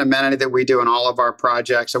common amenity that we do in all of our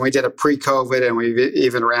projects, and we did it pre-COVID and we've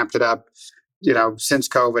even ramped it up, since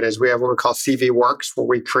COVID, is we have what we call CV Works, where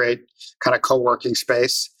we create kind of co-working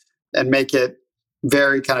space and make it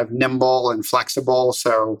very kind of nimble and flexible.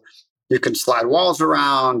 So you can slide walls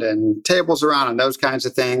around and tables around and those kinds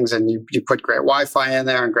of things. And you put great Wi-Fi in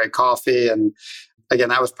there and great coffee. And again,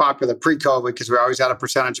 that was popular pre-COVID because we always had a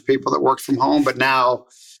percentage of people that worked from home. But now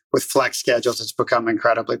with flex schedules, it's become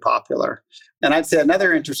incredibly popular. And I'd say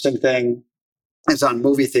another interesting thing is on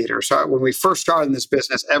movie theaters. So when we first started in this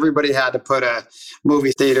business, everybody had to put a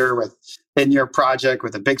movie theater in your project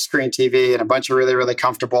with a big screen TV and a bunch of really, really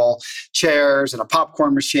comfortable chairs and a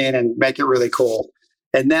popcorn machine and make it really cool.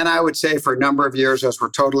 And then I would say for a number of years, those were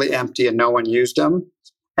totally empty and no one used them.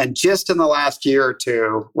 And just in the last year or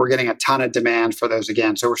two, we're getting a ton of demand for those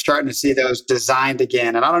again. So we're starting to see those designed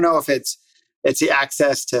again. And I don't know if it's the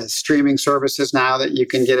access to streaming services now that you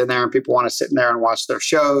can get in there and people want to sit in there and watch their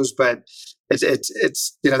shows, but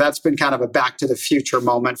it's that's been kind of a back to the future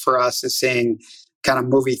moment for us, is seeing kind of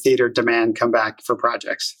movie theater demand come back for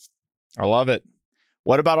projects. I love it.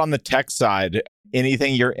 What about on the tech side?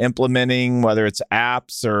 Anything you're implementing, whether it's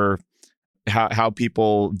apps or how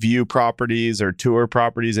people view properties or tour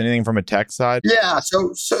properties, anything from a tech side? Yeah,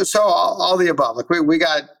 so all the above. Like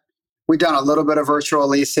we done a little bit of virtual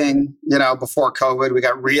leasing, before COVID. We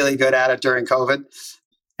got really good at it during COVID.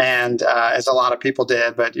 and as a lot of people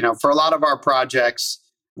did. But for a lot of our projects,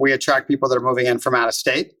 we attract people that are moving in from out of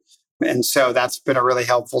state, and so that's been a really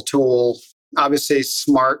helpful tool. Obviously,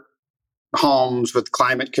 smart homes with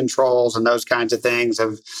climate controls and those kinds of things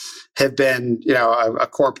have been a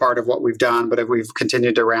core part of what we've done, but we've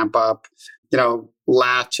continued to ramp up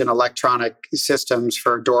latch and electronic systems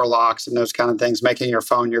for door locks and those kind of things, making your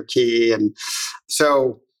phone your key. And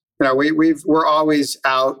so we're always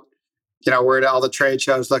out. We're at all the trade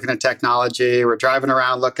shows looking at technology. We're driving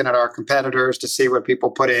around looking at our competitors to see what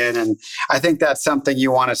people put in, and I think that's something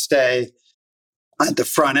you want to stay at the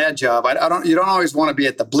front edge of. You don't always want to be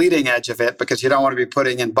at the bleeding edge of it, because you don't want to be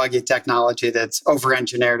putting in buggy technology that's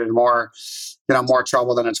over-engineered and more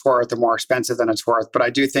trouble than it's worth and more expensive than it's worth. But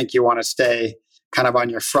I do think you want to stay kind of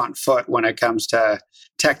on your front foot when it comes to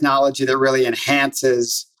technology that really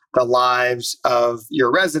enhances the lives of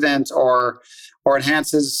your residents or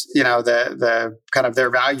enhances the kind of their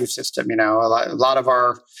value system. A lot of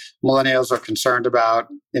our millennials are concerned about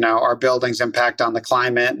our building's impact on the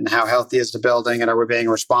climate and how healthy is the building and are we being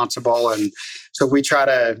responsible. And so we try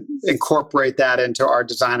to incorporate that into our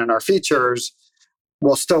design and our features,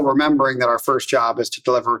 while still remembering that our first job is to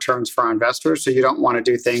deliver returns for our investors. So you don't want to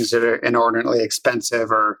do things that are inordinately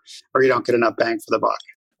expensive or you don't get enough bang for the buck.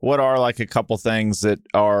 What are like a couple things that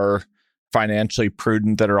are financially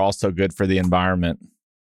prudent that are also good for the environment?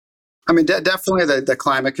 I mean, definitely the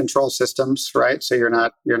climate control systems, right? So you're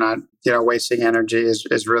not wasting energy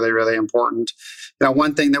is really, really important.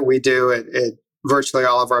 One thing that we do at virtually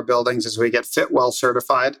all of our buildings is we get Fitwel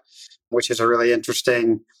certified, which is a really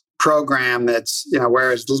interesting program that's,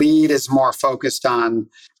 whereas LEED is more focused on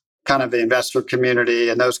kind of the investor community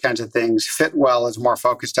and those kinds of things, Fitwel is more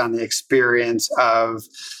focused on the experience of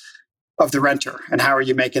the renter and how are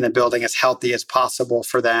you making the building as healthy as possible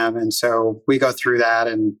for them. And so we go through that,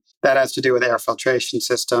 and that has to do with air filtration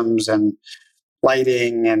systems and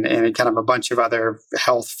lighting and kind of a bunch of other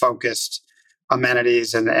health focused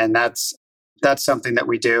amenities. And that's something that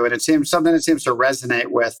we do. And it seems something that seems to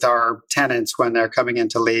resonate with our tenants when they're coming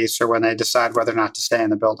into lease or when they decide whether or not to stay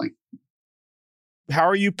in the building. How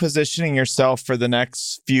are you positioning yourself for the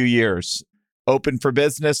next few years? Open for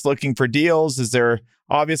business, looking for deals? Is there,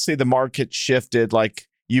 obviously the market shifted, like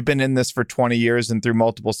you've been in this for 20 years and through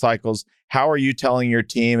multiple cycles. How are you telling your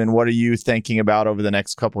team, and what are you thinking about over the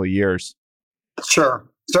next couple of years? Sure.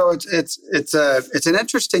 So it's an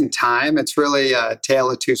interesting time. It's really a tale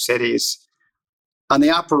of two cities. On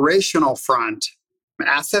the operational front,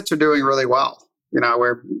 assets are doing really well.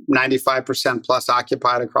 We're 95% plus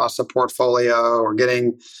occupied across the portfolio. We're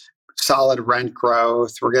getting solid rent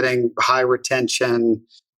growth. We're getting high retention.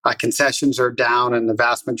 Concessions are down in the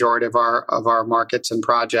vast majority of our markets and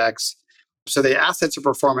projects. So the assets are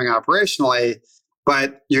performing operationally,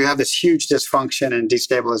 but you have this huge dysfunction and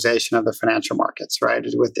destabilization of the financial markets, right?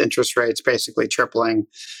 With interest rates basically tripling.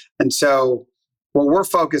 And so what we're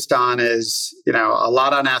focused on is, a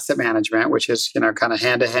lot on asset management, which is, kind of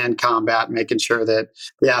hand-to-hand combat, making sure that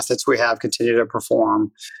the assets we have continue to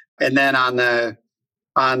perform. And then on the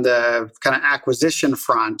kind of acquisition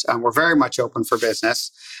front, we're very much open for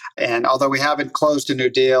business. And although we haven't closed a new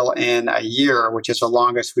deal in a year, which is the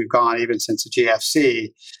longest we've gone even since the GFC,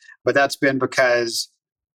 but that's been because,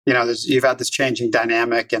 you've had this changing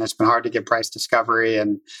dynamic and it's been hard to get price discovery.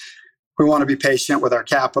 And we want to be patient with our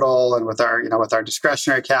capital and with our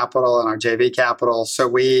discretionary capital and our JV capital. So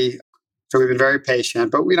we've been very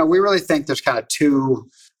patient, but we really think there's kind of two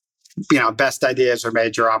best ideas or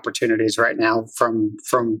major opportunities right now from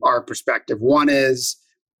our perspective. One is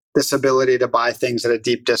this ability to buy things at a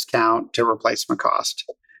deep discount to replacement cost.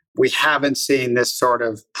 We haven't seen this sort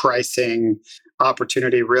of pricing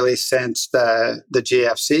opportunity really since the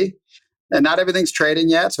GFC. And not everything's trading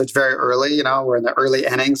yet, so it's very early. We're in the early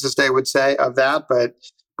innings, as they would say, of that. But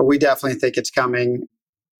we definitely think it's coming.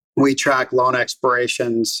 We track loan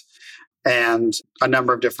expirations and a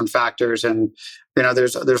number of different factors, and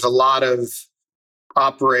there's a lot of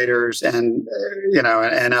operators and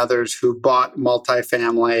others who bought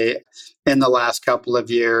multifamily in the last couple of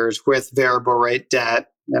years with variable rate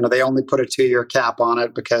debt. They only put a 2-year cap on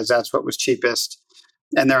it because that's what was cheapest,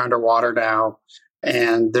 and they're underwater now.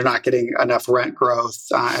 And they're not getting enough rent growth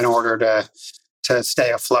in order to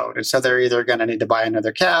stay afloat. And so they're either going to need to buy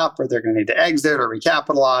another cap, or they're going to need to exit or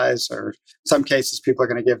recapitalize, or in some cases, people are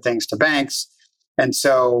going to give things to banks. And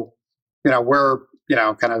so, we're,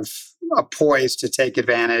 kind of poised to take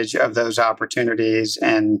advantage of those opportunities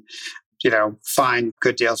and, find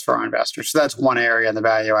good deals for our investors. So that's one area on the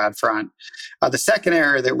value add front. The second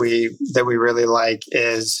area that we really like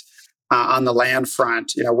is on the land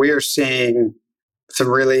front. We are seeing some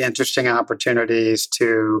really interesting opportunities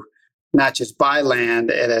to not just buy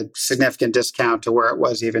land at a significant discount to where it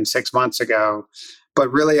was even 6 months ago,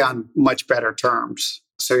 but really on much better terms.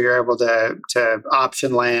 So you're able to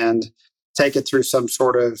option land, take it through some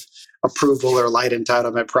sort of approval or light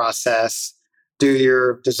entitlement process, do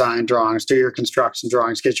your design drawings, do your construction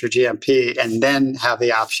drawings, get your GMP, and then have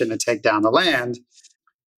the option to take down the land.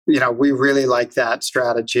 We really like that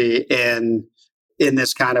strategy in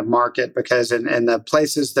this kind of market, because in the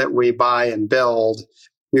places that we buy and build,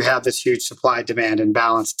 you have this huge supply demand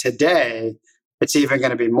imbalance. Today, it's even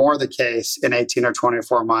going to be more the case in 18 or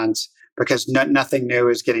 24 months, because nothing new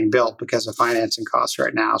is getting built because of financing costs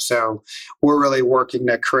right now. So we're really working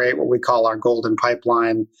to create what we call our golden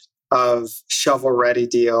pipeline of shovel-ready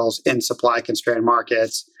deals in supply-constrained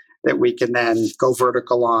markets that we can then go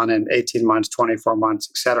vertical on in 18 months, 24 months,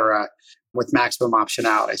 et cetera, with maximum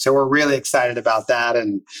optionality. So we're really excited about that.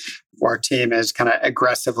 And our team is kind of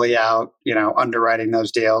aggressively out, underwriting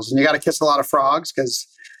those deals. And you got to kiss a lot of frogs, because,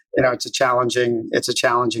 it's a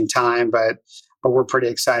challenging time, but we're pretty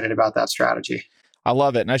excited about that strategy. I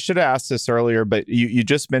love it. And I should have asked this earlier, but you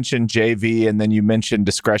just mentioned JV and then you mentioned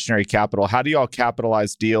discretionary capital. How do you all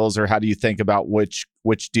capitalize deals, or how do you think about which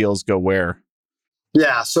deals go where?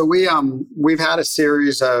 Yeah, so we've had a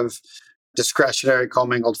series of discretionary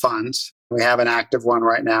commingled funds. We have an active one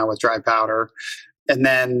right now with dry powder.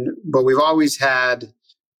 But we've always had,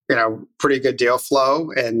 pretty good deal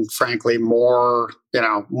flow, and frankly, more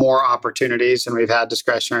opportunities than we've had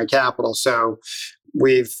discretionary capital. So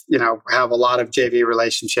we've, have a lot of JV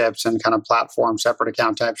relationships and kind of platform separate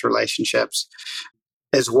account types relationships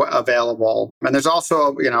is available. And there's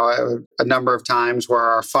also, a number of times where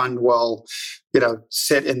our fund will,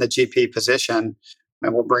 sit in the GP position,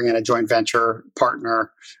 and we'll bring in a joint venture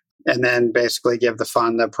partner and then basically give the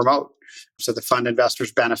fund the promote. So the fund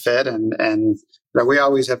investors benefit, and we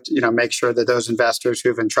always have to, make sure that those investors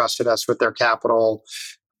who've entrusted us with their capital,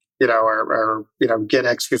 are get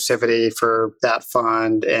exclusivity for that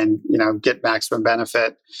fund and, get maximum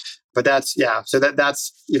benefit. But that's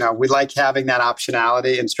we like having that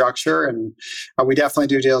optionality and structure. And we definitely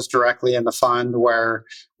do deals directly in the fund where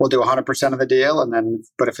we'll do 100% of the deal.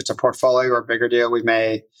 But if it's a portfolio or a bigger deal, we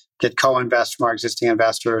may get co-invest from our existing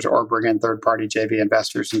investors or bring in third-party JV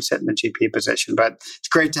investors and sit in the GP position. But it's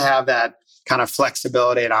great to have that kind of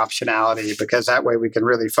flexibility and optionality, because that way we can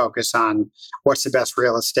really focus on what's the best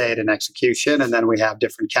real estate and execution. And then we have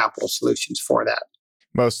different capital solutions for that.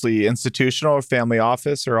 Mostly institutional or family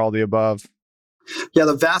office, or all the above? Yeah,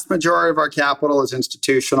 the vast majority of our capital is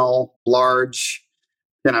institutional, large,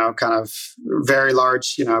 kind of very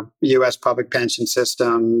large, U.S. public pension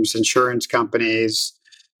systems, insurance companies,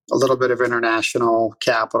 a little bit of international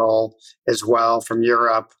capital as well from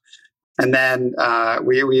Europe. And then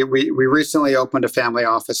we recently opened a family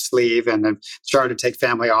office sleeve and have started to take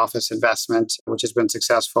family office investment, which has been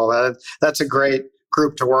successful. That's a great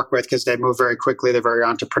group to work with, because they move very quickly. They're very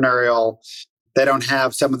entrepreneurial. They don't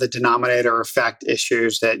have some of the denominator effect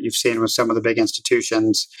issues that you've seen with some of the big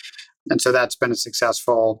institutions. And so that's been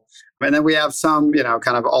successful. And then we have some,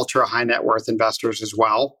 kind of ultra high net worth investors as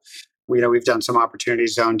well. We've done some opportunity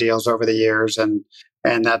zone deals over the years, and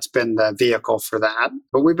that's been the vehicle for that.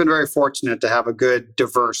 But we've been very fortunate to have a good,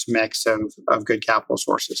 diverse mix of good capital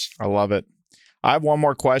sources. I love it. I have one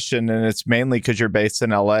more question, and it's mainly because you're based in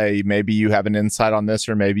LA. Maybe you have an insight on this,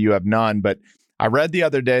 or maybe you have none. But I read the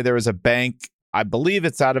other day there was a bank, I believe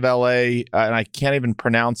it's out of LA, and I can't even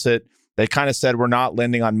pronounce it. They kind of said, we're not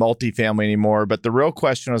lending on multifamily anymore. But the real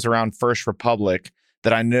question was around First Republic,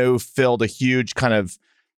 that I know filled a huge kind of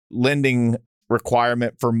lending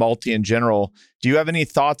requirement for multi in general. Do you have any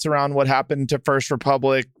thoughts around what happened to First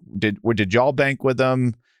Republic? Did y'all bank with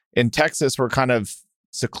them? In Texas, we're kind of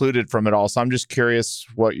secluded from it all. So I'm just curious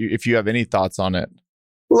if you have any thoughts on it.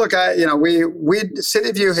 Look,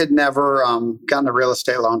 Cityview had never gotten a real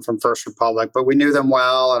estate loan from First Republic, but we knew them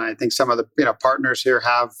well. And I think some of the, partners here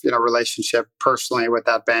have, relationship personally with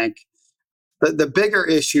that bank. The bigger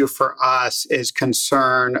issue for us is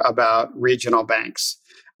concern about regional banks.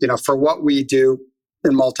 For what we do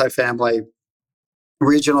in multifamily,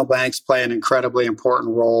 regional banks play an incredibly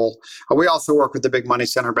important role. We also work with the big money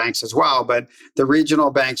center banks as well, but the regional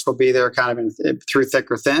banks will be there kind of through thick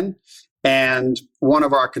or thin. And one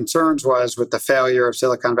of our concerns was with the failure of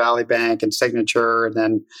Silicon Valley Bank and Signature, and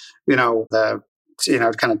then, the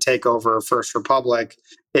kind of takeover of First Republic,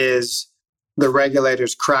 is the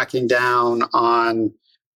regulators cracking down on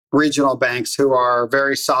regional banks who are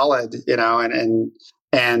very solid,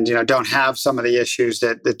 and don't have some of the issues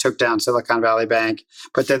that took down Silicon Valley Bank,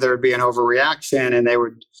 but that there would be an overreaction and they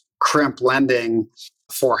would crimp lending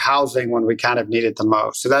for housing when we kind of need it the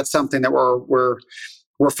most. So that's something that we're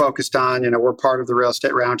focused on. We're part of the Real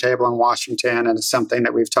Estate Roundtable in Washington, and it's something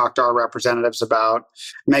that we've talked to our representatives about,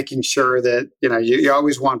 making sure that, you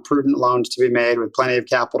always want prudent loans to be made with plenty of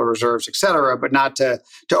capital reserves, et cetera, but not to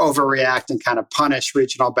overreact and kind of punish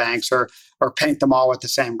regional banks or paint them all with the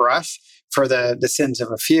same brush for the sins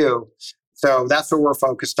of a few. So that's what we're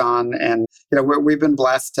focused on. And, we've been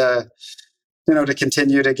blessed to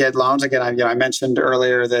continue to get loans. Again, I mentioned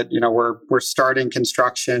earlier that, we're starting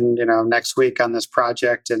construction, next week on this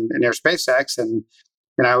project near SpaceX. And,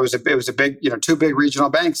 it was a big, two big regional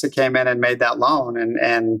banks that came in and made that loan.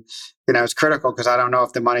 And it's critical because I don't know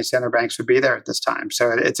if the money center banks would be there at this time. So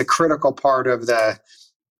it's a critical part of the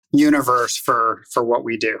universe for what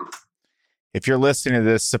we do. If you're listening to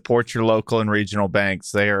this, support your local and regional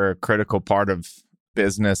banks. They are a critical part of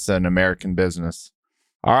business and American business.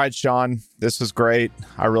 All right, Sean, this was great.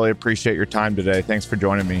 I really appreciate your time today. Thanks for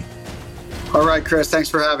joining me. All right, Chris, thanks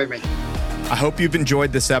for having me. I hope you've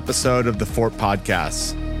enjoyed this episode of the Fort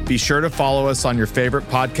Podcasts. Be sure to follow us on your favorite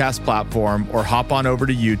podcast platform or hop on over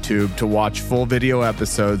to YouTube to watch full video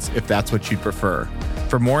episodes if that's what you prefer.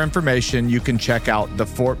 For more information, you can check out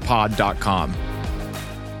thefortpod.com.